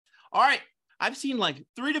All right. I've seen like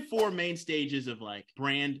 3 to 4 main stages of like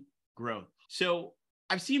brand growth. So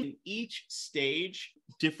I've seen in each stage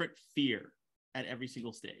different fear at every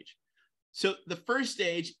single stage. So the first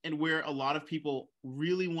stage, and where a lot of people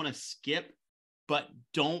really want to skip, but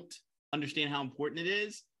don't understand how important it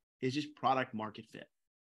is just product market fit.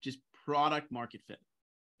 Just product market fit.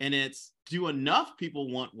 And it's, do enough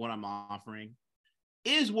people want what I'm offering?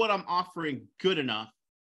 Is what I'm offering good enough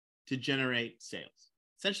to generate sales?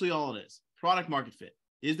 Essentially all it is. Product market fit.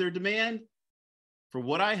 Is there demand for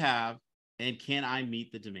what I have, and can I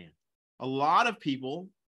meet the demand? A lot of people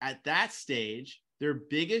at that stage, their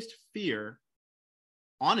biggest fear,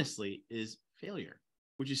 honestly, is failure,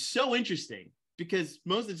 which is so interesting because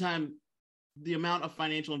most of the time, the amount of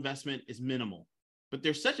financial investment is minimal, but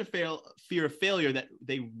there's such a fear of failure that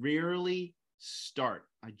they rarely start.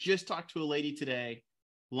 I just talked to a lady today,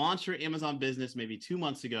 launched her Amazon business maybe 2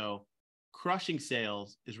 months ago, crushing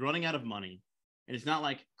sales, is running out of money. And it's not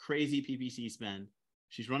like crazy PPC spend.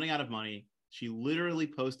 She's running out of money. She literally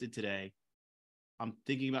posted today, I'm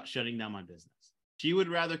thinking about shutting down my business. She would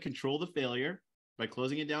rather control the failure by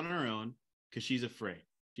closing it down on her own because she's afraid.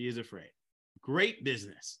 She is afraid. Great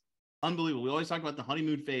business. Unbelievable. We always talk about the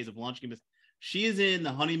honeymoon phase of launching a business. She is in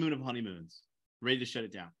the honeymoon of honeymoons, ready to shut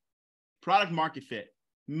it down. Product market fit.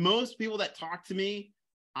 Most people that talk to me,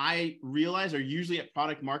 I realize, are usually at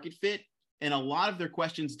product market fit. And a lot of their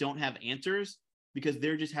questions don't have answers because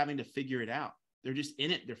they're just having to figure it out. They're just in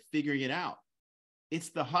it. They're figuring it out. It's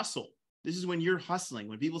the hustle. This is when you're hustling.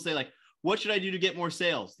 When people say like, what should I do to get more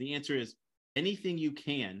sales? The answer is anything you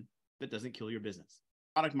can that doesn't kill your business.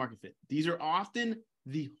 Product market fit. These are often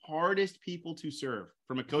the hardest people to serve.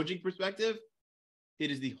 From a coaching perspective, it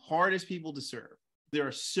is the hardest people to serve. There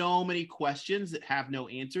are so many questions that have no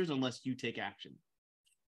answers unless you take action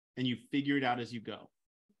and you figure it out as you go.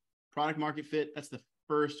 Product market fit, that's the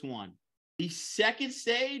first one. The second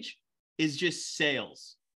stage is just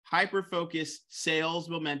sales. Hyper-focused sales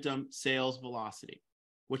momentum, sales velocity.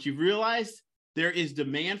 What you've realized, there is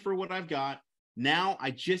demand for what I've got. Now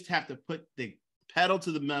I just have to put the pedal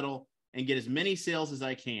to the metal and get as many sales as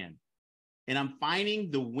I can. And I'm finding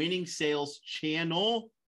the winning sales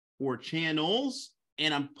channel or channels,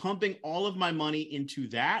 and I'm pumping all of my money into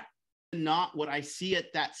that. Not what I see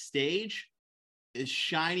at that stage is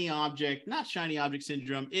shiny object, not shiny object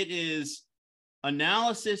syndrome. It is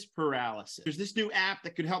analysis paralysis. There's this new app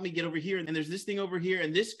that could help me get over here, and there's this thing over here,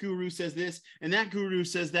 and this guru says this, and that guru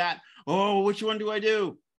says that. Oh, which one do I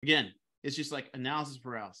do? Again, it's just like analysis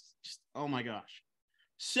paralysis. Just, oh my gosh.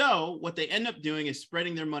 So what they end up doing is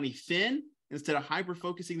spreading their money thin instead of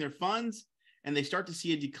hyper-focusing their funds, and they start to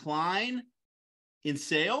see a decline in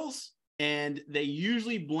sales, and they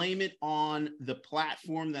usually blame it on the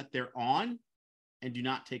platform that they're on and do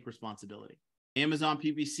not take responsibility. Amazon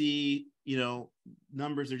PPC,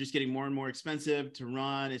 numbers are just getting more and more expensive to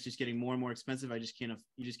run. It's just getting more and more expensive. You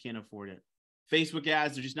just can't afford it. Facebook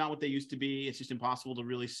ads are just not what they used to be. It's just impossible to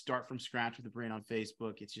really start from scratch with a brand on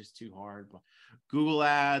Facebook. It's just too hard. Google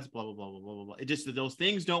ads, blah, blah, blah, blah, blah, blah. It just, those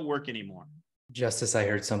things don't work anymore. Justus, I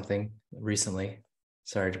heard something recently.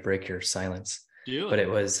 Sorry to break your silence. But it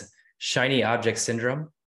was shiny object syndrome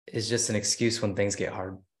is just an excuse when things get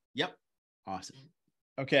hard. Yep. Awesome.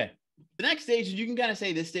 Okay. The next stage, you can kind of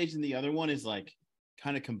say this stage and the other one is like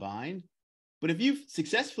kind of combined. But if you've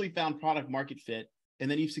successfully found product market fit, and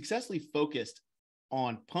then you've successfully focused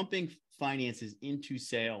on pumping finances into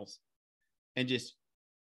sales and just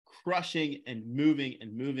crushing and moving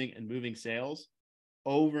and moving and moving sales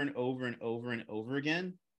over and over and over and over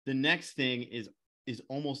again, the next thing is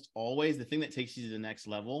almost always the thing that takes you to the next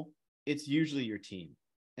level. It's usually your team.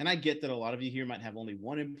 And I get that a lot of you here might have only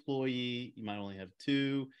one employee. You might only have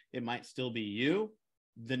two. It might still be you.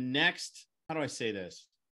 The next, how do I say this?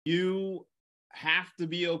 You have to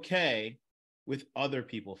be okay with other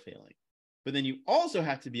people failing. But then you also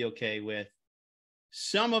have to be okay with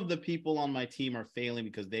some of the people on my team are failing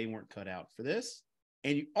because they weren't cut out for this.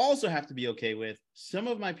 And you also have to be okay with some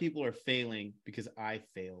of my people are failing because I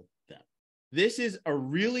failed them. This is a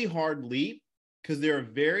really hard leap because there are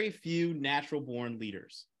very few natural born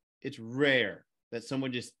leaders. It's rare that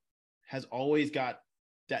someone just has always got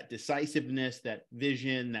that decisiveness, that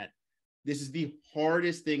vision, that this is the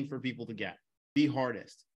hardest thing for people to get. The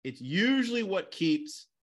hardest. It's usually what keeps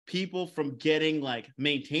people from getting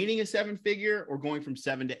maintaining a 7-figure or going from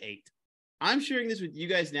 7 to 8. I'm sharing this with you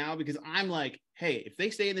guys now because I'm like, hey, if they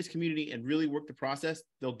stay in this community and really work the process,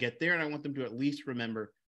 they'll get there. And I want them to at least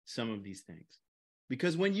remember some of these things.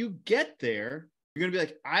 Because when you get there, you're going to be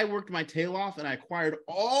like, I worked my tail off and I acquired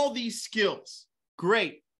all these skills.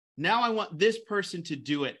 Great. Now I want this person to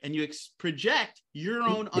do it. And you project your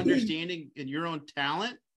own understanding and your own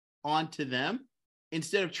talent onto them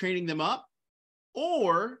instead of training them up.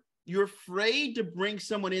 Or you're afraid to bring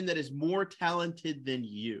someone in that is more talented than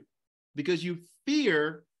you because you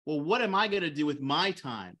fear, well, what am I going to do with my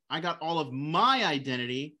time? I got all of my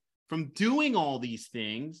identity from doing all these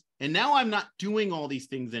things. And now I'm not doing all these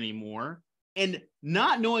things anymore. And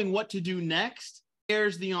not knowing what to do next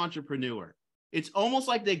scares the entrepreneur. It's almost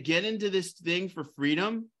like they get into this thing for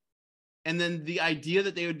freedom. And then the idea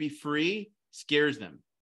that they would be free scares them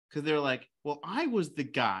because they're like, well, I was the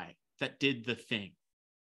guy that did the thing,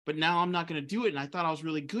 but now I'm not going to do it. And I thought I was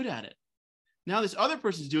really good at it. Now this other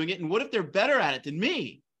person's doing it. And what if they're better at it than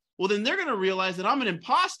me? Well, then they're going to realize that I'm an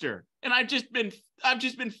imposter and I've just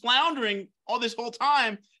been floundering all this whole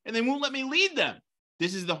time and they won't let me lead them.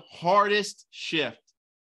 This is the hardest shift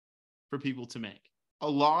for people to make. A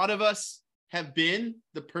lot of us have been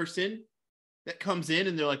the person that comes in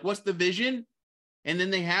and they're like, what's the vision? And then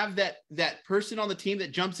they have that person on the team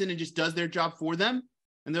that jumps in and just does their job for them.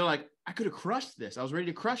 And they're like, I could have crushed this. I was ready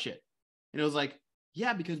to crush it. And it was like,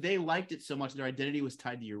 yeah, because they liked it so much, their identity was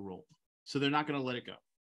tied to your role. So they're not going to let it go.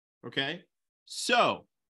 Okay. So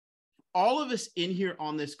all of us in here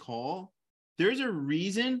on this call, there's a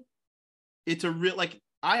reason. It's a real, like,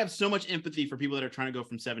 I have so much empathy for people that are trying to go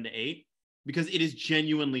from 7 to 8 because it is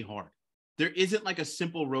genuinely hard. There isn't like a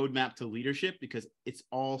simple roadmap to leadership because it's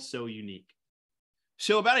all so unique.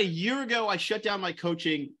 So about a year ago, I shut down my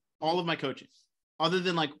coaching, all of my coaching, other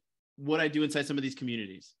than like what I do inside some of these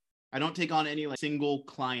communities. I don't take on any like single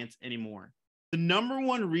clients anymore. The number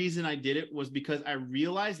one reason I did it was because I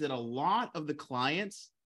realized that a lot of the clients,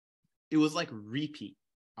 it was like repeat.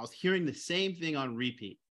 I was hearing the same thing on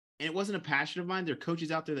repeat. And it wasn't a passion of mine. There are coaches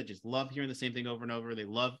out there that just love hearing the same thing over and over. They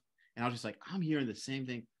love, and I was just like, I'm hearing the same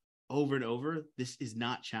thing over and over. This is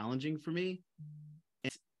not challenging for me.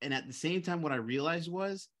 And at the same time, what I realized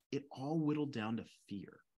was it all whittled down to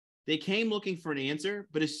fear. They came looking for an answer,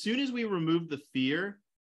 but as soon as we removed the fear,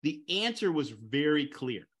 the answer was very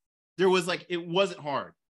clear. There was like, it wasn't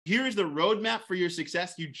hard. Here's the roadmap for your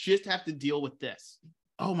success. You just have to deal with this.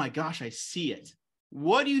 Oh my gosh, I see it.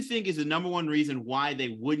 What do you think is the number one reason why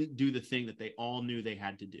they wouldn't do the thing that they all knew they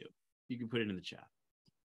had to do? You can put it in the chat.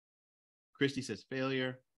 Christy says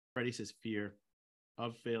failure. Freddie says fear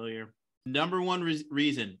of failure. Number one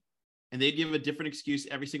reason, and they give a different excuse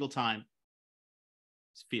every single time,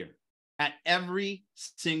 is fear. At every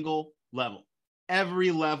single level.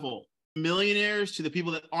 Every level. Millionaires to the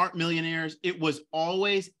people that aren't millionaires, it was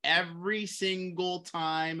always every single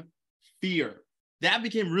time fear. That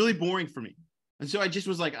became really boring for me. And so I just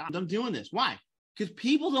was like, I'm doing this. Why? Because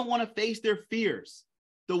people don't want to face their fears.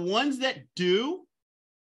 The ones that do,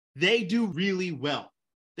 they do really well.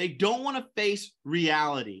 They don't want to face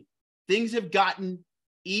reality. Things have gotten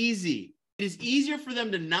easy. It is easier for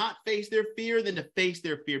them to not face their fear than to face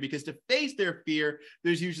their fear, because to face their fear,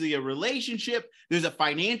 there's usually a relationship, there's a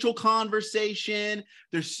financial conversation,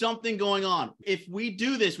 there's something going on. If we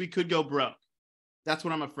do this, we could go broke. That's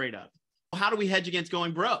what I'm afraid of. How do we hedge against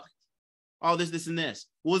going broke? Oh, this, and this.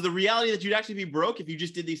 Well, is the reality that you'd actually be broke if you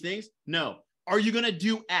just did these things? No. Are you going to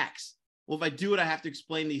do X? Well, if I do it, I have to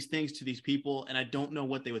explain these things to these people, and I don't know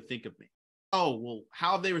what they would think of me. Oh, well,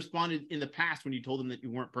 how have they responded in the past when you told them that you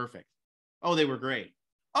weren't perfect? Oh, they were great.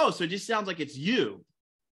 Oh, so it just sounds like it's you.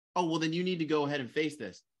 Oh, well, then you need to go ahead and face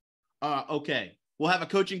this. Okay. We'll have a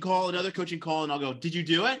coaching call, another coaching call, and I'll go, did you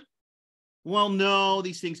do it? Well, no,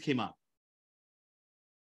 these things came up.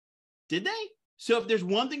 Did they? So if there's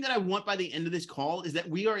one thing that I want by the end of this call is that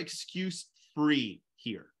we are excuse-free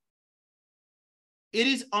here. It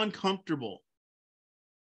is uncomfortable.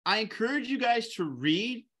 I encourage you guys to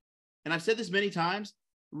read, and I've said this many times,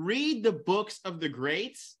 read the books of the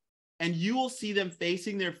greats, and you will see them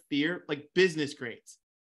facing their fear like business greats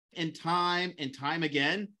and time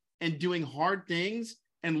again, and doing hard things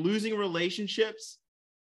and losing relationships,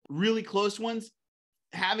 really close ones,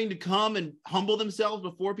 having to come and humble themselves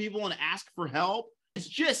before people and ask for help. It's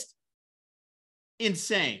just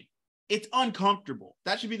insane. It's uncomfortable.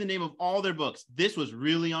 That should be the name of all their books. This was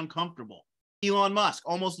really uncomfortable. Elon Musk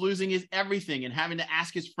almost losing his everything and having to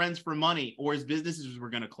ask his friends for money or his businesses were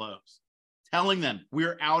going to close. Telling them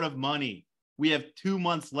we're out of money. We have 2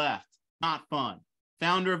 months left. Not fun.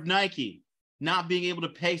 Founder of Nike, not being able to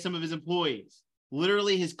pay some of his employees.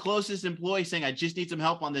 Literally his closest employee saying, I just need some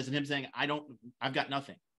help on this. And him saying, I've got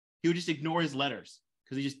nothing. He would just ignore his letters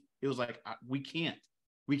because it was like, we can't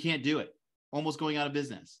do it. Almost going out of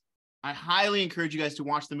business. I highly encourage you guys to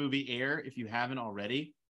watch the movie Air if you haven't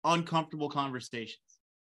already. Uncomfortable conversations.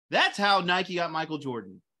 That's how Nike got Michael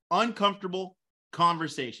Jordan. Uncomfortable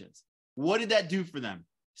conversations. What did that do for them?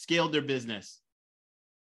 Scaled their business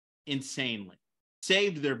insanely,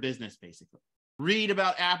 saved their business, basically. Read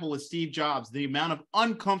about Apple with Steve Jobs, the amount of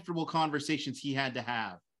uncomfortable conversations he had to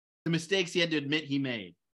have, the mistakes he had to admit he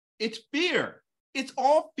made. It's fear. It's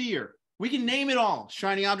all fear. We can name it all.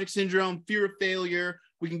 Shiny object syndrome, fear of failure.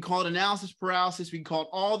 We can call it analysis paralysis. We can call it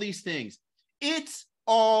all these things. It's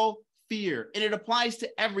all fear, and it applies to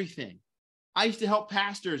everything. I used to help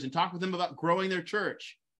pastors and talk with them about growing their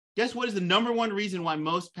church. Guess what is the number one reason why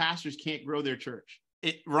most pastors can't grow their church?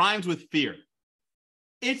 It rhymes with fear.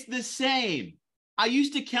 It's the same. I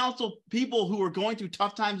used to counsel people who were going through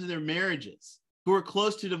tough times in their marriages, who were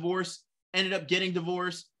close to divorce, ended up getting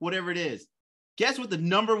divorced, whatever it is. Guess what the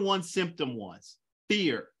number one symptom was?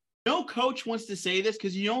 Fear. No coach wants to say this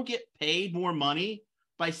because you don't get paid more money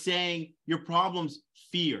by saying your problem's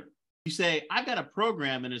fear. You say, I've got a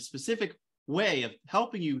program in a specific way of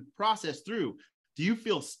helping you process through. Do you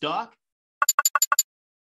feel stuck?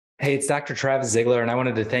 Hey, it's Dr. Travis Ziegler, and I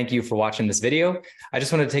wanted to thank you for watching this video. I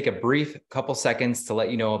just wanted to take a brief couple seconds to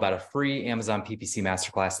let you know about a free Amazon PPC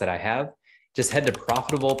masterclass that I have. Just head to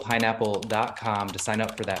profitablepineapple.com to sign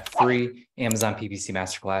up for that free Amazon PPC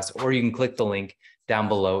masterclass, or you can click the link down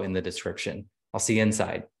below in the description. I'll see you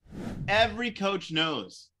inside. Every coach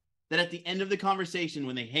knows that at the end of the conversation,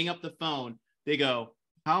 when they hang up the phone, they go,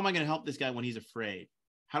 how am I going to help this guy when he's afraid?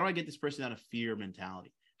 How do I get this person out of fear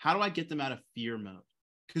mentality? How do I get them out of fear mode?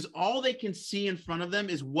 Because all they can see in front of them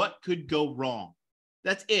is what could go wrong.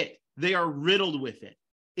 That's it. They are riddled with it.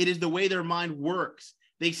 It is the way their mind works.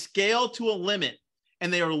 They scale to a limit,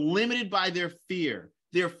 and they are limited by their fear.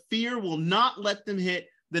 Their fear will not let them hit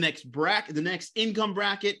the next bracket, the next income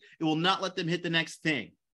bracket. It will not let them hit the next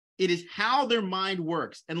thing. It is how their mind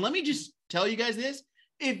works. And let me just tell you guys this.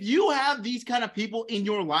 If you have these kind of people in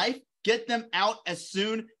your life, get them out as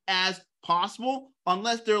soon as possible,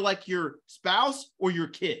 unless they're like your spouse or your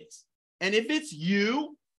kids. And if it's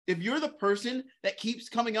you, if you're the person that keeps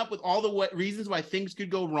coming up with all the reasons why things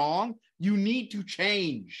could go wrong, you need to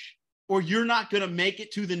change, or you're not going to make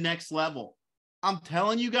it to the next level. I'm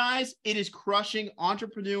telling you guys, it is crushing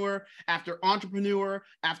entrepreneur after entrepreneur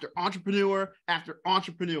after entrepreneur after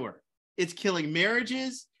entrepreneur. It's killing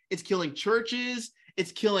marriages. It's killing churches.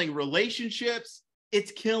 It's killing relationships.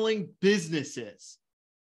 It's killing businesses.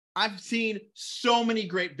 I've seen so many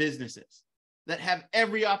great businesses that have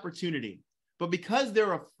every opportunity, but because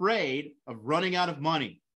they're afraid of running out of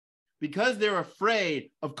money, because they're afraid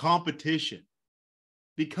of competition,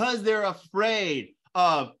 because they're afraid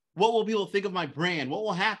of what will people think of my brand, what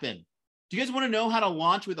will happen. Do you guys want to know how to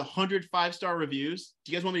launch with 100 5-star reviews?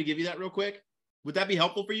 Do you guys want me to give you that real quick? Would that be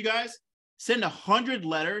helpful for you guys? Send 100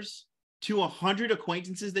 letters to 100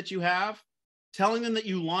 acquaintances that you have, telling them that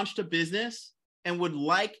you launched a business and would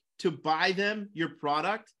like to buy them your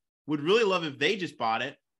product. Would really love if they just bought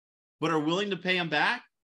it, but are willing to pay them back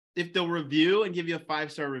if they'll review and give you a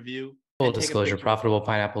 5-star review. Full disclosure, Profitable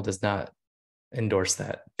Pineapple does not endorse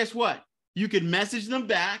that. Guess what? You could message them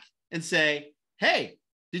back and say, hey,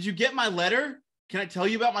 did you get my letter? Can I tell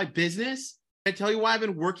you about my business? Can I tell you why I've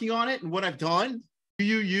been working on it and what I've done? Do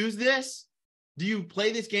you use this? Do you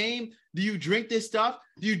play this game? Do you drink this stuff?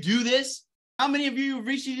 Do you do this? How many of you have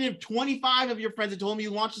reached out to 25 of your friends and told me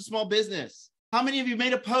you launched a small business? How many of you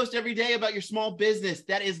made a post every day about your small business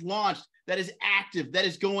that is launched, that is active, that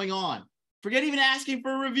is going on? Forget even asking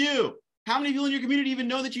for a review. How many people in your community even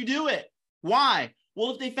know that you do it? Why?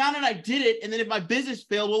 Well, if they found out I did it, and then if my business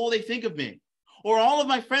failed, what will they think of me? Or all of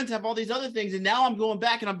my friends have all these other things, and now I'm going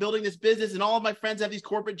back and I'm building this business, and all of my friends have these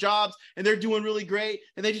corporate jobs, and they're doing really great,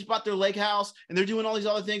 and they just bought their lake house, and they're doing all these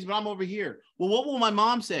other things, but I'm over here. Well, what will my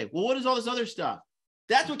mom say? Well, what is all this other stuff?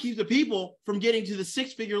 That's what keeps the people from getting to the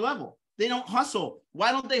 6-figure level. They don't hustle.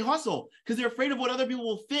 Why don't they hustle? Because they're afraid of what other people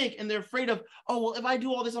will think, and they're afraid of, oh, well, if I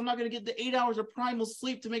do all this, I'm not going to get the 8 hours of primal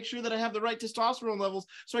sleep to make sure that I have the right testosterone levels,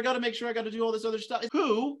 so I got to make sure I got to do all this other stuff.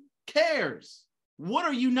 Who cares? What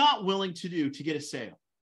are you not willing to do to get a sale?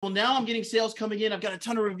 Well, now I'm getting sales coming in. I've got a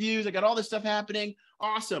ton of reviews. I got all this stuff happening.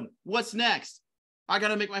 Awesome. What's next? I got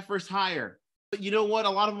to make my first hire. But you know what? A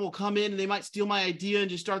lot of them will come in and they might steal my idea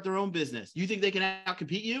and just start their own business. You think they can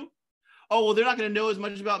outcompete you? Oh, well, they're not going to know as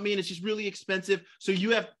much about me and it's just really expensive. So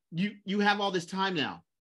you have all this time now.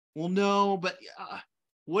 Well, no, but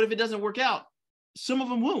what if it doesn't work out? Some of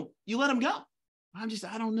them won't. You let them go.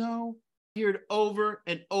 I don't know. I hear it over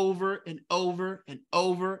and over and over and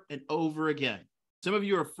over and over again. Some of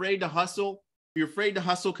you are afraid to hustle. You're afraid to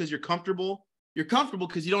hustle because you're comfortable. You're comfortable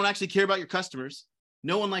because you don't actually care about your customers.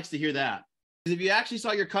 No one likes to hear that. Because if you actually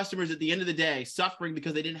saw your customers at the end of the day suffering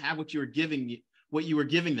because they didn't have what you were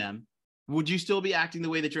giving them, would you still be acting the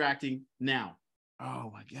way that you're acting now?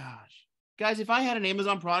 Oh my gosh. Guys, if I had an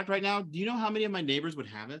Amazon product right now, do you know how many of my neighbors would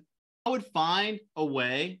have it? I would find a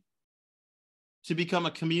way to become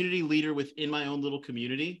a community leader within my own little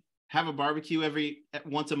community, have a barbecue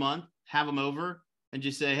once a month, have them over and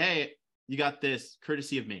just say, hey, you got this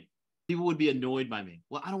courtesy of me. People would be annoyed by me.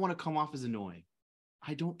 Well, I don't want to come off as annoying.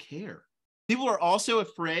 I don't care. People are also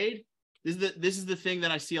afraid. This is the thing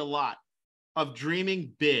that I see a lot of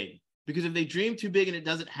dreaming big, because if they dream too big and it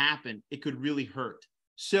doesn't happen, it could really hurt.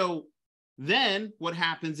 So then what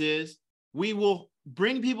happens is we will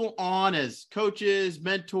bring people on as coaches,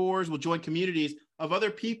 mentors, we'll join communities of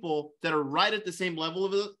other people that are right at the same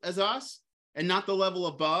level as us and not the level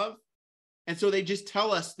above. And so they just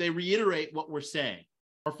tell us, they reiterate what we're saying,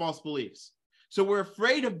 our false beliefs. So we're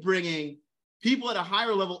afraid of bringing people at a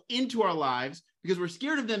higher level into our lives because we're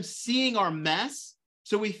scared of them seeing our mess.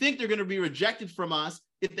 So we think they're going to be rejected from us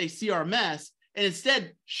if they see our mess, and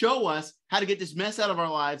instead show us how to get this mess out of our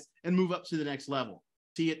lives and move up to the next level.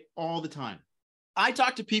 See it all the time. I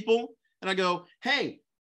talk to people and I go, hey,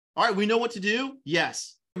 all right, we know what to do.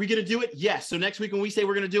 Yes. Are we going to do it? Yes. So next week when we say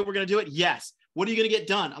we're going to do it, we're going to do it. Yes. What are you going to get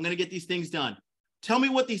done? I'm going to get these things done. Tell me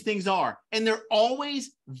what these things are. And they're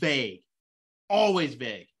always vague. Always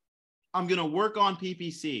vague. I'm going to work on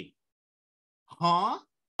PPC. Huh?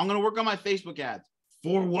 I'm going to work on my Facebook ads.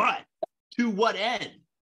 For what? To what end?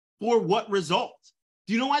 For what result?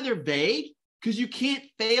 Do you know why they're vague? Because you can't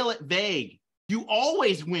fail at vague. You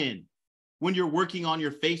always win when you're working on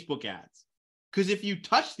your Facebook ads. Because if you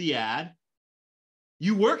touch the ad,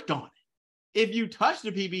 you worked on it. If you touch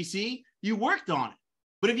the PPC, you worked on it.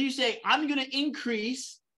 But if you say, I'm going to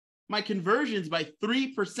increase my conversions by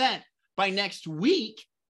 3% by next week,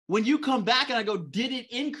 when you come back and I go, did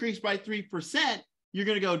it increase by 3%? You're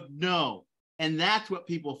going to go, no. And that's what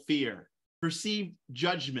people fear, perceived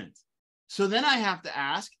judgment. So then I have to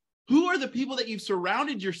ask, who are the people that you've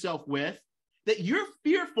surrounded yourself with that you're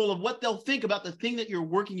fearful of what they'll think about the thing that you're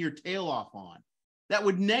working your tail off on, that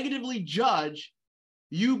would negatively judge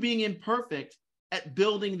you being imperfect at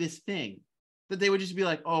building this thing, that they would just be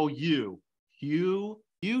like, oh, you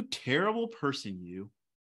terrible person, you.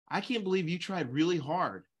 I can't believe you tried really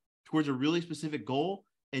hard towards a really specific goal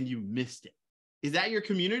and you missed it. Is that your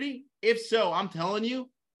community? If so, I'm telling you,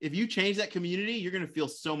 if you change that community, you're going to feel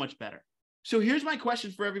so much better. So here's my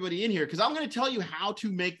question for everybody in here, because I'm going to tell you how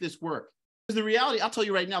to make this work. Because the reality, I'll tell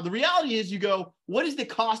you right now, the reality is you go, what is the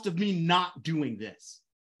cost of me not doing this?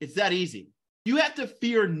 It's that easy. You have to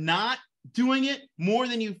fear not doing it more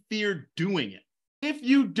than you fear doing it. If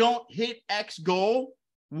you don't hit X goal,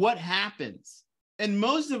 what happens? And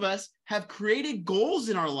most of us have created goals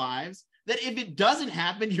in our lives that if it doesn't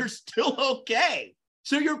happen, you're still okay.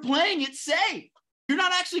 So you're playing it safe. You're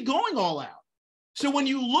not actually going all out. So when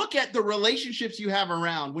you look at the relationships you have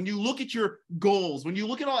around, when you look at your goals, when you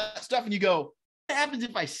look at all that stuff and you go, what happens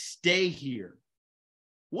if I stay here?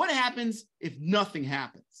 What happens if nothing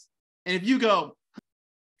happens? And if you go,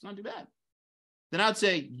 it's not too bad, then I'd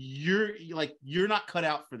say you're not cut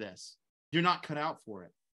out for this. You're not cut out for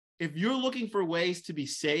it. If you're looking for ways to be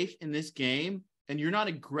safe in this game and you're not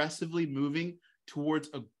aggressively moving towards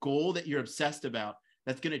a goal that you're obsessed about,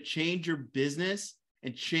 that's going to change your business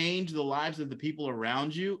and change the lives of the people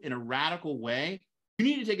around you in a radical way, you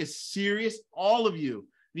need to take a serious, all of you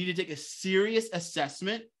need to take a serious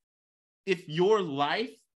assessment if your life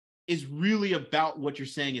is really about what you're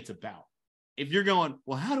saying it's about. If you're going,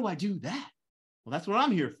 well, how do I do that? Well, that's what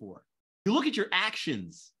I'm here for. You look at your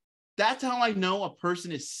actions. That's how I know a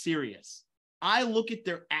person is serious. I look at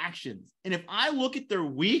their actions. And if I look at their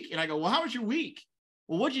week and I go, well, how was your week?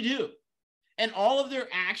 Well, what'd you do? And all of their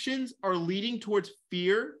actions are leading towards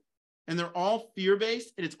fear, and they're all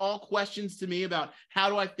fear-based, and it's all questions to me about how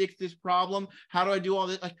do I fix this problem? How do I do all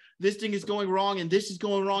this? Like, this thing is going wrong, and this is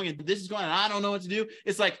going wrong, and this is going, and I don't know what to do.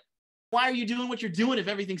 It's like, why are you doing what you're doing if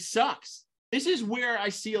everything sucks? This is where I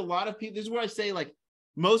see a lot of people. This is where I say, like,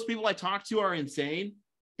 most people I talk to are insane.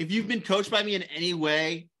 If you've been coached by me in any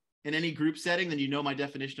way, in any group setting, then you know my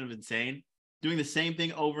definition of insane. Doing the same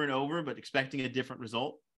thing over and over, but expecting a different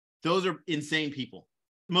result. Those are insane people.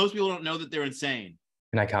 Most people don't know that they're insane.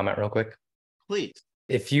 Can I comment real quick? Please.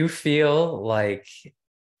 If you feel like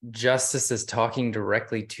Justus is talking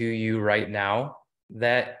directly to you right now,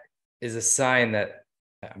 that is a sign that,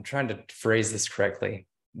 I'm trying to phrase this correctly,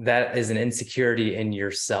 that is an insecurity in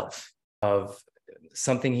yourself of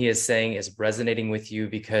something he is saying is resonating with you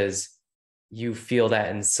because you feel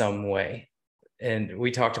that in some way. And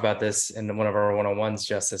we talked about this in one of our one-on-ones,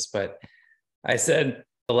 Justus, but I said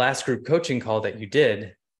the last group coaching call that you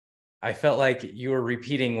did, I felt like you were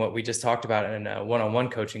repeating what we just talked about in a one-on-one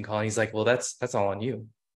coaching call. And he's like, well, that's all on you.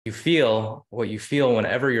 You feel what you feel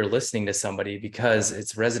whenever you're listening to somebody because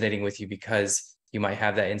it's resonating with you, because you might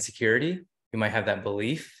have that insecurity, you might have that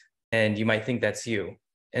belief, and you might think that's you.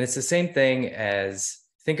 And it's the same thing as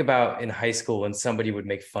think about in high school when somebody would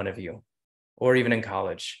make fun of you, or even in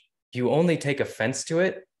college. You only take offense to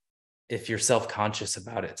it if you're self-conscious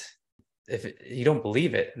about it. If you don't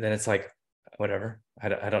believe it, then it's like, whatever. I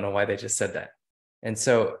don't know why they just said that. And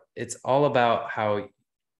so it's all about how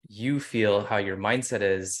you feel, how your mindset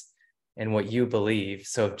is, and what you believe.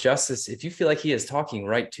 So if you feel like he is talking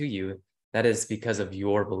right to you, that is because of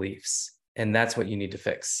your beliefs. And that's what you need to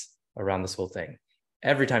fix around this whole thing.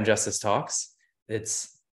 Every time Justice talks,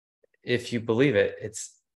 if you believe it,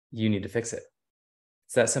 you need to fix it.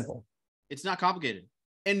 It's that simple. It's not complicated.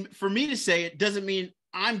 And for me to say it doesn't mean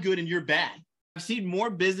I'm good and you're bad. I've seen more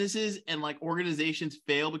businesses and like organizations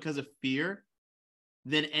fail because of fear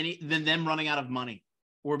than them running out of money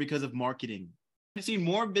or because of marketing. I've seen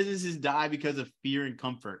more businesses die because of fear and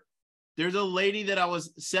comfort. There's a lady that I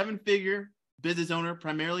was 7-figure business owner,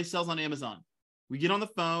 primarily sells on Amazon. We get on the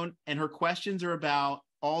phone and her questions are about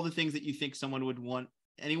all the things that you think someone would want,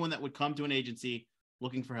 anyone that would come to an agency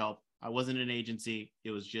looking for help. I wasn't an agency.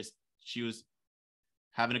 It was just, she was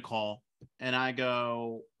having a call. And I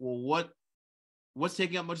go, well, what's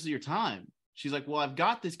taking up much of your time? She's like, well, I've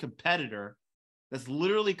got this competitor that's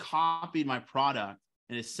literally copied my product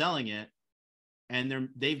and is selling it. And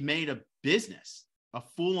they've made a business, a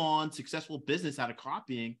full-on successful business out of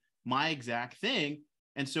copying my exact thing.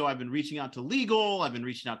 And so I've been reaching out to legal. I've been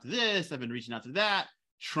reaching out to this. I've been reaching out to that,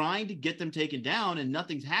 trying to get them taken down, and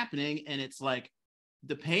nothing's happening. And it's like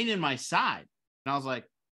the pain in my side. And I was like,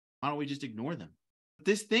 why don't we just ignore them?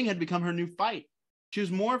 This thing had become her new fight. She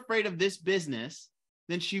was more afraid of this business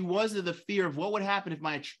than she was of the fear of what would happen if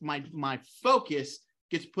my focus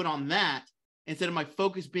gets put on that, instead of my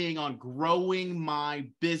focus being on growing my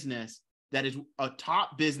business that is a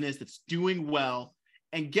top business that's doing well.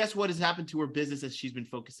 And guess what has happened to her business as she's been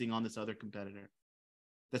focusing on this other competitor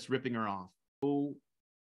that's ripping her off? Oh,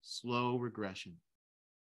 slow regression.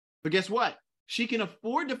 But guess what? She can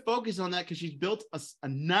afford to focus on that because she's built a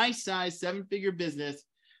nice size 7-figure business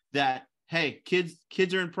that, hey,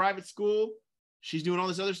 kids are in private school. She's doing all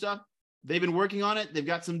this other stuff. They've been working on it. They've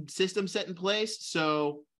got some systems set in place.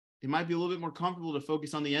 So it might be a little bit more comfortable to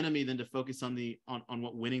focus on the enemy than to focus on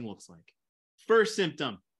what winning looks like. First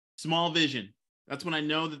symptom, small vision. That's when I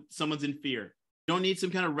know that someone's in fear. You don't need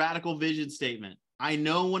some kind of radical vision statement. I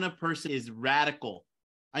know when a person is radical.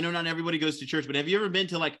 I know not everybody goes to church, but have you ever been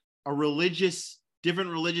to like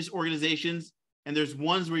different religious organizations, and there's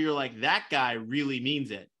ones where you're like, that guy really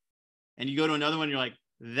means it. And you go to another one, you're like,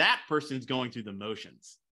 that person's going through the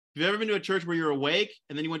motions. If you've ever been to a church where you're awake,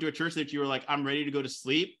 and then you went to a church that you were like, I'm ready to go to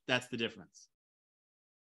sleep, that's the difference.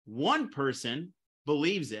 One person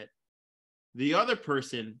believes it. The other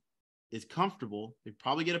person is comfortable. They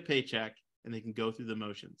probably get a paycheck, and they can go through the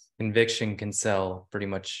motions. Conviction can sell pretty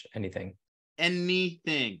much anything.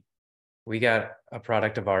 Anything. We got a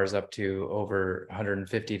product of ours up to over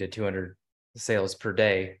 150 to 200 sales per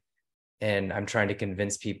day. And I'm trying to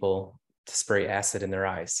convince people to spray acid in their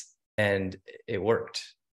eyes. And it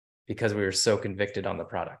worked because we were so convicted on the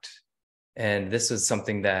product. And this was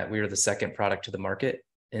something that we were the second product to the market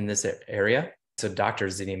in this area. So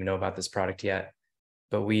doctors didn't even know about this product yet,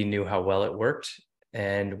 but we knew how well it worked.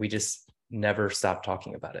 And we just never stopped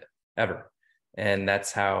talking about it ever. And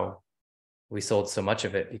that's how we sold so much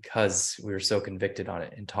of it, because we were so convicted on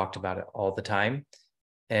it and talked about it all the time.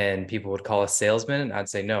 And people would call us salesmen, and I'd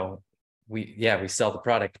say, no, we sell the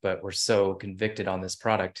product, but we're so convicted on this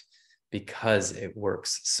product because it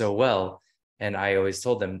works so well. And I always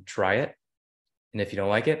told them, try it. And if you don't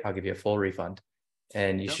like it, I'll give you a full refund.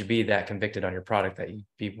 And you should be that convicted on your product that you'd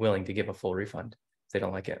be willing to give a full refund if they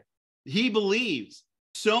don't like it. He believes.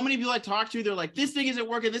 So many people I talk to, they're like, this thing isn't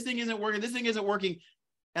working. This thing isn't working. This thing isn't working.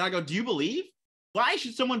 And I go, do you believe? Why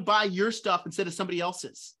should someone buy your stuff instead of somebody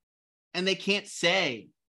else's? And they can't say.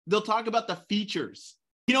 They'll talk about the features.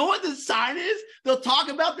 You know what the sign is? They'll talk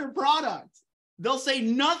about their product. They'll say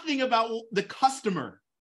nothing about the customer.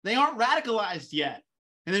 They aren't radicalized yet.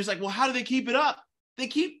 And they're just like, well, how do they keep it up? They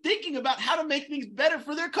keep thinking about how to make things better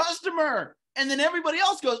for their customer. And then everybody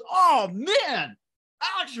else goes, oh, man,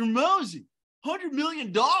 Alex Hormozi, $100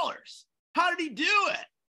 million. How did he do it?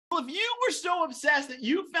 Well, if you were so obsessed that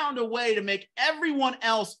you found a way to make everyone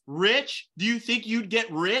else rich, do you think you'd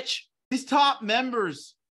get rich? His top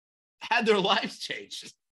members had their lives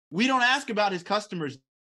changed. We don't ask about his customers.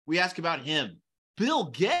 We ask about him. Bill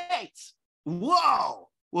Gates. Whoa.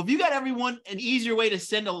 Well, if you got everyone an easier way to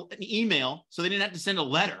send an email so they didn't have to send a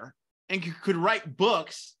letter and could write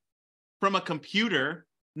books from a computer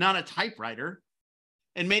not a typewriter,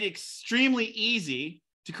 and made it extremely easy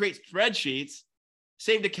to create spreadsheets,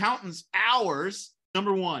 saved accountants hours.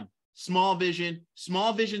 Number one, small vision.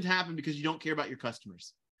 Small visions happen because you don't care about your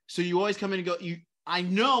customers. So you always come in and go, I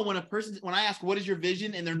know when when I ask, what is your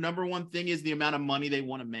vision? And their number one thing is the amount of money they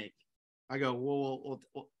want to make. I go, well,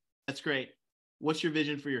 that's great. What's your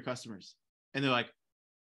vision for your customers? And they're like,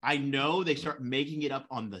 I know. They start making it up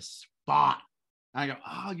on the spot. And I go,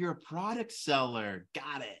 oh, you're a product seller.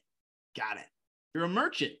 Got it. You're a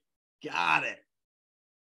merchant. Got it.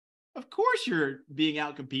 Of course you're being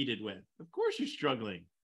outcompeted with. Of course you're struggling.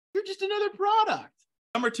 You're just another product.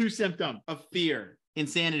 Number two symptom of fear,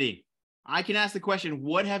 insanity. I can ask the question,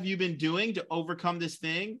 what have you been doing to overcome this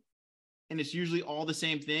thing? And it's usually all the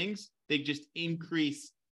same things. They just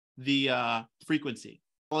increase the frequency.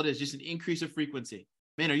 All it is, just an increase of frequency.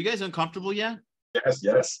 Man, are you guys uncomfortable yet?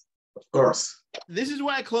 Yes, of course. This is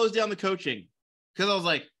why I closed down the coaching, because I was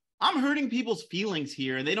like, I'm hurting people's feelings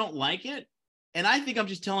here and they don't like it. And I think I'm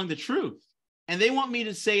just telling the truth. And they want me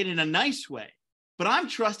to say it in a nice way. But I'm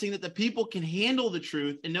trusting that the people can handle the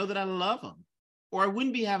truth and know that I love them, or I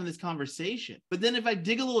wouldn't be having this conversation. But then if I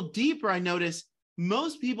dig a little deeper, I notice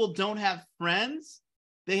most people don't have friends.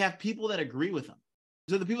 They have people that agree with them.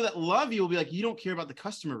 So the people that love you will be like, you don't care about the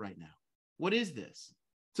customer right now. What is this?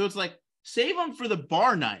 So it's like, save them for the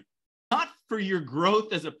bar night, not for your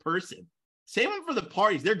growth as a person. Save them for the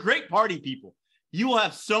parties. They're great party people. You will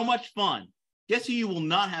have so much fun. Guess who you will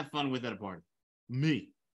not have fun with at a party?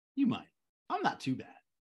 Me. You might. I'm not too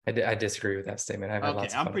bad. I disagree with that statement. I've had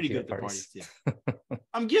lots of fun. I'm pretty good at the parties too.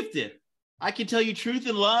 I'm gifted. I can tell you truth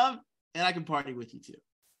and love, and I can party with you too.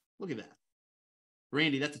 Look at that.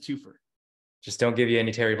 Randy, that's a twofer. Just don't give you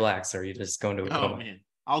any Terry Blacks, or you just go into a coma. Oh, man.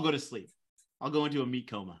 I'll go to sleep. I'll go into a meat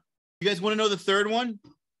coma. You guys want to know the third one?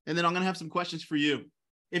 And then I'm going to have some questions for you.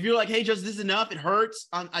 If you're like, hey, Justus, this is enough. It hurts.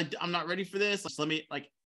 I'm not ready for this. Let me,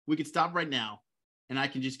 we could stop right now. And I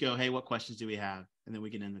can just go, hey, what questions do we have? And then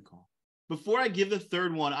we can end the call. Before I give the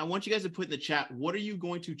third one, I want you guys to put in the chat, what are you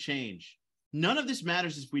going to change? None of this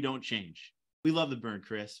matters if we don't change. We love the burn,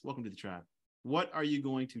 Chris. Welcome to the tribe. What are you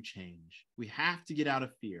going to change? We have to get out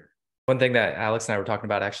of fear. One thing that Alex and I were talking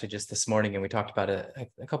about actually just this morning, and we talked about it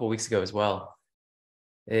a couple of weeks ago as well,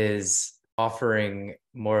 is offering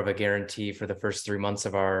more of a guarantee for the first 3 months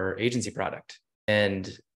of our agency product. And,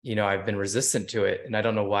 I've been resistant to it, and I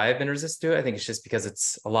don't know why I've been resistant to it. I think it's just because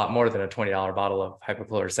it's a lot more than a $20 bottle of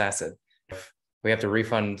hypochlorous acid. If we have to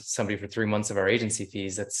refund somebody for 3 months of our agency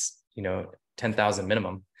fees, that's, $10,000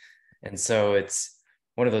 minimum. And so it's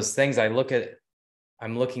one of those things I'm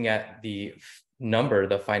looking at the number,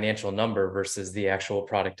 the financial number versus the actual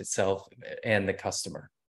product itself and the customer.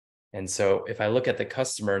 And so if I look at the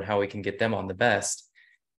customer and how we can get them on the best,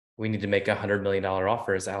 we need to make a $100 million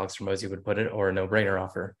offer, as Alex Ramosi would put it, or a no-brainer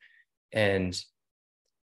offer. And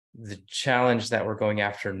the challenge that we're going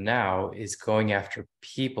after now is going after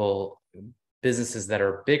businesses that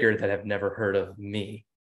are bigger that have never heard of me.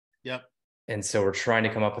 Yep. And so we're trying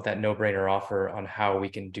to come up with that no-brainer offer on how we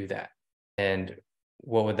can do that. And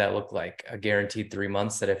what would that look like? A guaranteed 3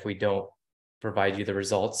 months that if we don't provide you the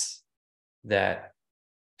results that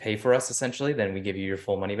pay for us, essentially, then we give you your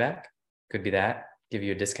full money back. Could be that. Give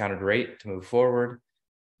you a discounted rate to move forward.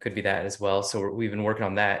 Could be that as well. So we've been working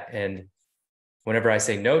on that. And whenever I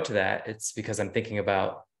say no to that, it's because I'm thinking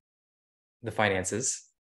about the finances.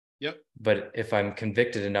 Yep. But if I'm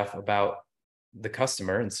convicted enough about the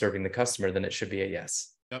customer and serving the customer, then it should be a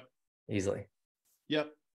yes. Yep. Easily.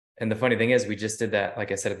 Yep. And the funny thing is, we just did that,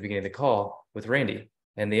 like I said at the beginning of the call, with Randy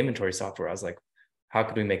and the inventory software. I was like, how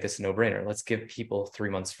could we make this a no-brainer? Let's give people 3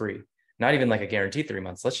 months free. Not even like a guaranteed 3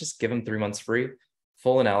 months. Let's just give them 3 months free,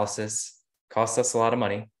 full analysis, costs us a lot of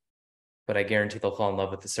money, but I guarantee they'll fall in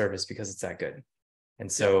love with the service because it's that good.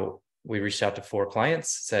 And so we reached out to 4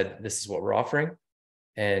 clients, said, this is what we're offering.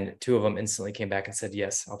 And 2 of them instantly came back and said,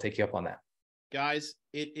 yes, I'll take you up on that. Guys,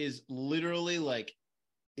 it is literally like,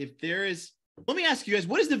 if there is, let me ask you guys,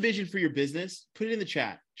 what is the vision for your business? Put it in the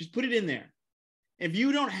chat. Just put it in there. If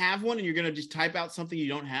you don't have one and you're going to just type out something you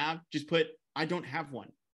don't have, just put, I don't have one.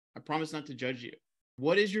 I promise not to judge you.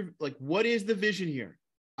 What is the vision here?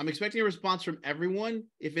 I'm expecting a response from everyone.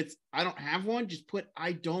 If it's, I don't have one, just put,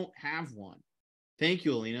 I don't have one. Thank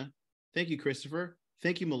you, Alina. Thank you, Christopher.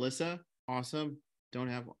 Thank you, Melissa. Awesome. Don't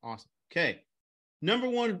have one. Awesome. Okay. Number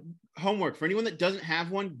 1 homework for anyone that doesn't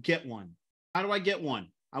have one, get one. How do I get one?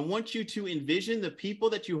 I want you to envision the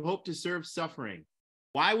people that you hope to serve suffering.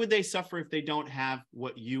 Why would they suffer if they don't have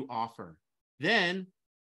what you offer? Then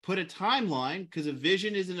put a timeline, because a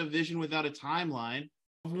vision isn't a vision without a timeline,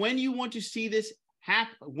 of when you want to see this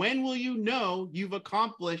happen. When will you know you've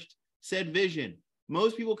accomplished said vision?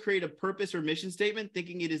 Most people create a purpose or mission statement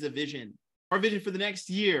thinking it is a vision. Our vision for the next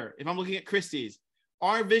year, if I'm looking at Christie's,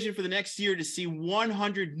 our vision for the next year to see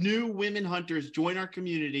 100 new women hunters join our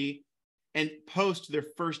community and post their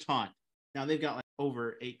first hunt. Now they've got like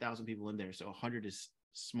over 8,000 people in there, so 100 is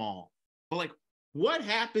small. But like, what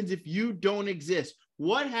happens if you don't exist?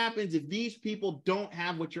 What happens if these people don't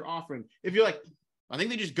have what you're offering? If you're like, I think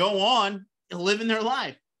they just go on and live in their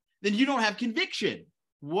life, then you don't have conviction.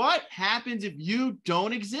 What happens if you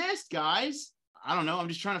don't exist, guys? I don't know. I'm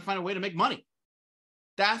just trying to find a way to make money.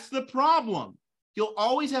 That's the problem. You'll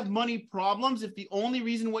always have money problems if the only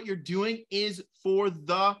reason what you're doing is for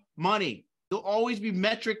the money. You'll always be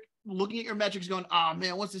looking at your metrics going, oh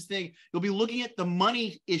man, what's this thing? You'll be looking at the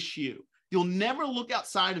money issue. You'll never look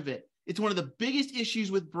outside of it. It's one of the biggest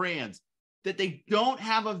issues with brands, that they don't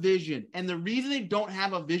have a vision. And the reason they don't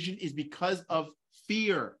have a vision is because of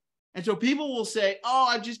fear. And so people will say, oh,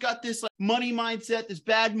 I've just got this like money mindset, this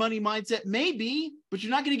bad money mindset. Maybe, but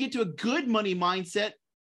you're not going to get to a good money mindset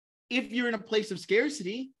if you're in a place of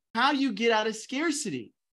scarcity. How do you get out of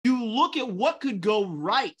scarcity? You look at what could go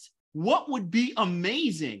right. What would be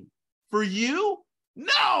amazing for you?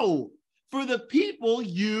 No, for the people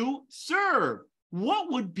you serve.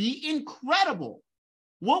 What would be incredible?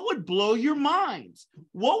 What would blow your minds?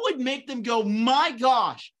 What would make them go, my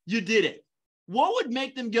gosh, you did it? What would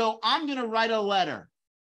make them go, I'm going to write a letter?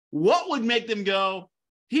 What would make them go,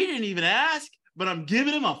 he didn't even ask, but I'm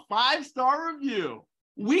giving him a 5-star review?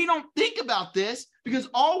 We don't think about this because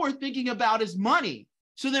all we're thinking about is money.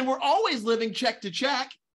 So then we're always living check to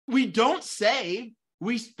check. We don't save,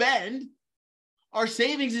 we spend. Our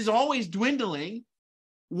savings is always dwindling.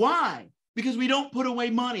 Why? Because we don't put away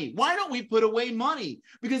money. Why don't we put away money?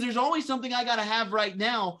 Because there's always something I got to have right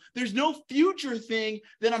now. There's no future thing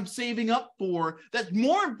that I'm saving up for that's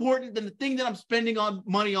more important than the thing that I'm spending on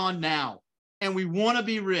money on now. And we want to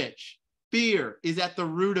be rich. Fear is at the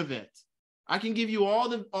root of it. I can give you all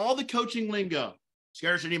the coaching lingo: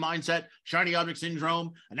 scarcity mindset, shiny object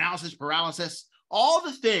syndrome, analysis paralysis, all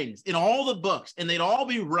the things in all the books, and they'd all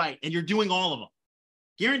be right. And you're doing all of them.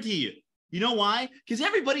 Guarantee you. You know why? Because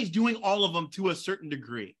everybody's doing all of them to a certain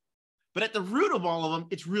degree. But at the root of all of them,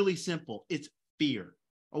 it's really simple. It's fear.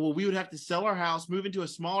 Oh, well, we would have to sell our house, move into a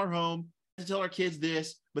smaller home, to tell our kids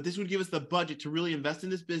this, but this would give us the budget to really invest in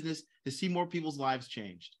this business to see more people's lives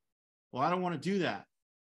changed. Well, I don't want to do that.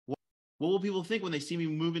 What will people think when they see me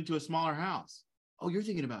move into a smaller house? Oh, you're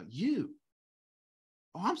thinking about you.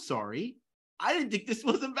 Oh, I'm sorry. I didn't think this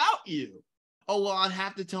was about you. Oh, well, I'd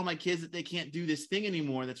have to tell my kids that they can't do this thing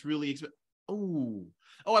anymore. That's really expensive. Oh,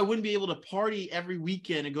 I wouldn't be able to party every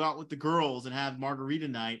weekend and go out with the girls and have margarita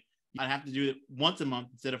night. I'd have to do it once a month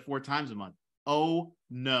instead of 4 times a month. Oh,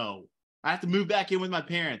 no. I have to move back in with my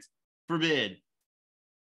parents. Forbid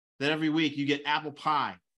that every week you get apple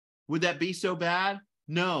pie. Would that be so bad?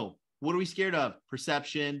 No. What are we scared of?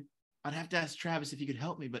 Perception. I'd have to ask Travis if he could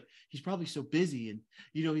help me, but he's probably so busy, and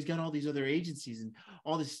he's got all these other agencies and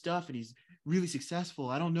all this stuff, and he's really successful.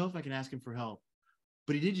 I don't know if I can ask him for help.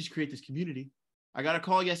 But he did just create this community. I got a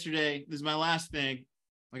call yesterday. This is my last thing.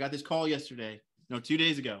 I got this call yesterday, 2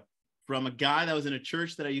 days ago, from a guy that was in a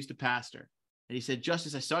church that I used to pastor. And he said,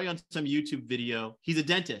 Justus, I saw you on some YouTube video. He's a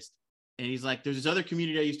dentist. And he's like, there's this other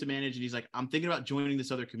community I used to manage. And he's like, I'm thinking about joining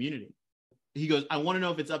this other community. He goes, I want to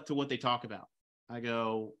know if it's up to what they talk about. I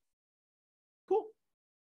go, cool.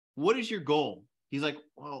 What is your goal? He's like,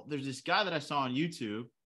 well, there's this guy that I saw on YouTube.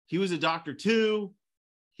 He was a doctor too.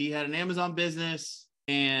 He had an Amazon business.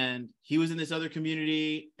 And he was in this other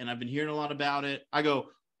community, and I've been hearing a lot about it. I go,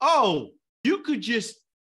 oh, you could just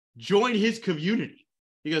join his community.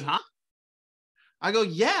 He goes, huh? I go,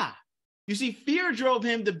 yeah. You see, fear drove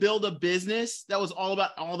him to build a business that was all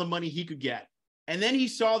about all the money he could get. And then he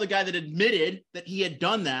saw the guy that admitted that he had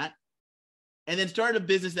done that, and then started a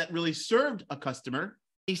business that really served a customer.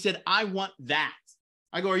 He said, I want that.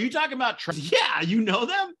 I go, are you talking about trust? Yeah, you know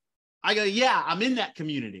them? I go, yeah, I'm in that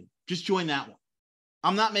community. Just join that one.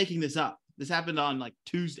 I'm not making this up. This happened on like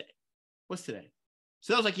Tuesday. What's today?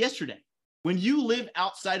 So that was like yesterday. When you live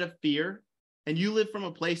outside of fear and you live from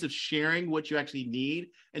a place of sharing what you actually need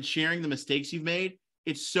and sharing the mistakes you've made,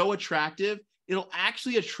 it's so attractive. It'll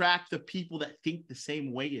actually attract the people that think the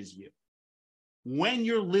same way as you. When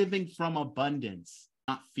you're living from abundance,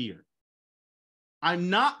 not fear. I'm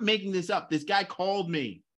not making this up. This guy called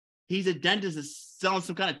me. He's a dentist that's selling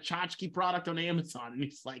some kind of tchotchke product on Amazon. And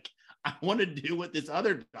he's like, I want to do what this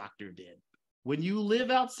other doctor did. When you live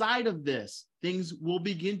outside of this, things will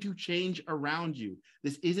begin to change around you.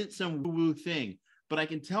 This isn't some woo-woo thing, but I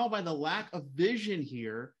can tell by the lack of vision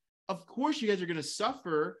here of course you guys are going to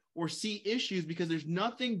suffer or see issues because there's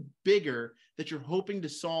nothing bigger that you're hoping to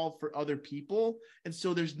solve for other people. And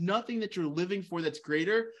so there's nothing that you're living for that's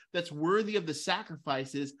greater, that's worthy of the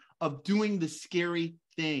sacrifices of doing the scary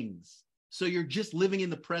things. So you're just living in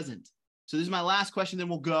the present. So this is my last question, then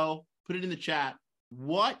we'll go. Put it in the chat.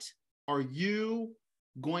 What are you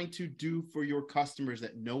going to do for your customers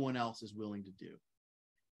that no one else is willing to do?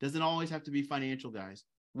 Doesn't always have to be financial, guys.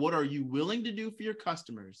 What are you willing to do for your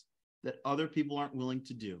customers that other people aren't willing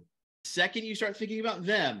to do? Second, you start thinking about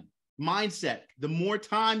them. Mindset. The more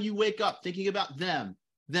time you wake up thinking about them,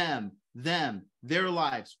 their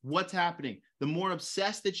lives, what's happening, the more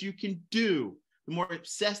obsessed that you can do, the more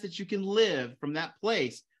obsessed that you can live from that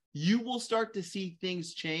place, you will start to see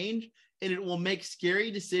things change, and it will make scary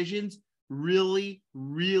decisions really,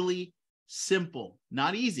 really simple.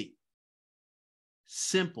 Not easy.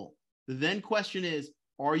 Simple. The then question is,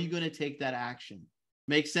 are you going to take that action?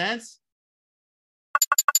 Make sense?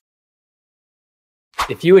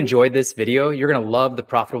 If you enjoyed this video, you're going to love the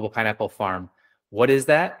Profitable Pineapple Farm. What is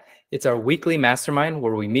that? It's our weekly mastermind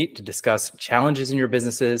where we meet to discuss challenges in your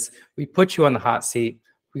businesses. We put you on the hot seat.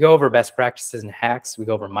 We go over best practices and hacks. We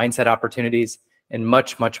go over mindset opportunities and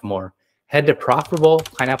much, much more. Head to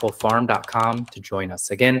profitablepineapplefarm.com to join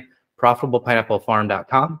us. Again,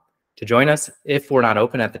 profitablepineapplefarm.com to join us. If we're not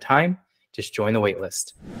open at the time, just join the wait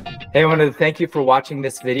list. Hey, I wanted to thank you for watching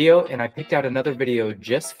this video, and I picked out another video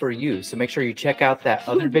just for you. So make sure you check out that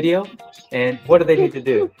other video. And what do they need to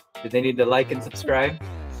do? Do they need to like and subscribe?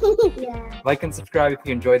 Yeah. Like and subscribe if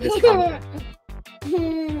you enjoyed this content.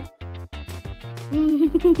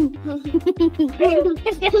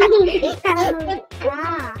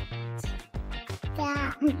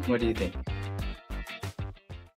 What do you think?